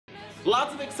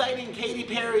Lots of exciting Katy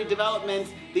Perry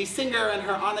developments. The singer and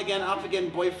her on-again, off-again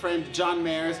boyfriend, John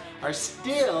Mayers, are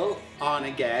still on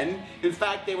again. In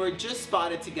fact, they were just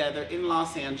spotted together in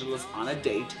Los Angeles on a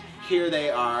date. Here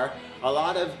they are. A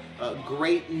lot of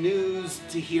great news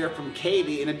to hear from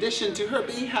Katy. In addition to her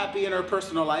being happy in her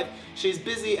personal life, she's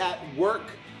busy at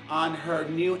work on her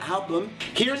new album.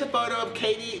 Here's a photo of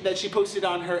Katy that she posted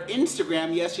on her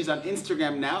Instagram. Yes, she's on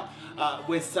Instagram now,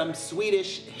 with some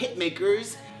Swedish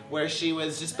hitmakers, where she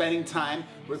was just spending time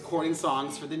recording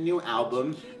songs for the new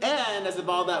album. And as if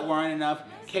all that weren't enough,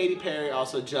 Katy Perry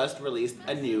also just released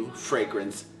a new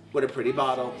fragrance. What a pretty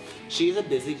bottle. She's a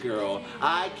busy girl.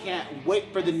 I can't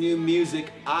wait for the new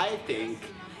music.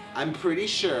 I'm pretty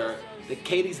sure that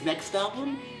Katy's next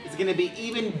album is gonna be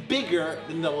even bigger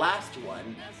than the last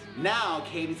one. Now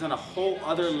Katy's on a whole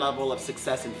other level of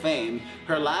success and fame.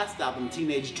 Her last album,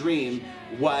 Teenage Dream,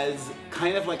 was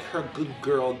kind of like her Good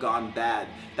Girl Gone Bad.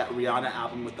 That Rihanna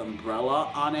album with Umbrella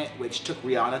on it, which took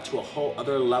Rihanna to a whole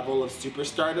other level of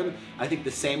superstardom. I think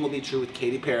the same will be true with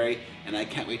Katy Perry, and I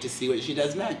can't wait to see what she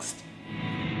does next.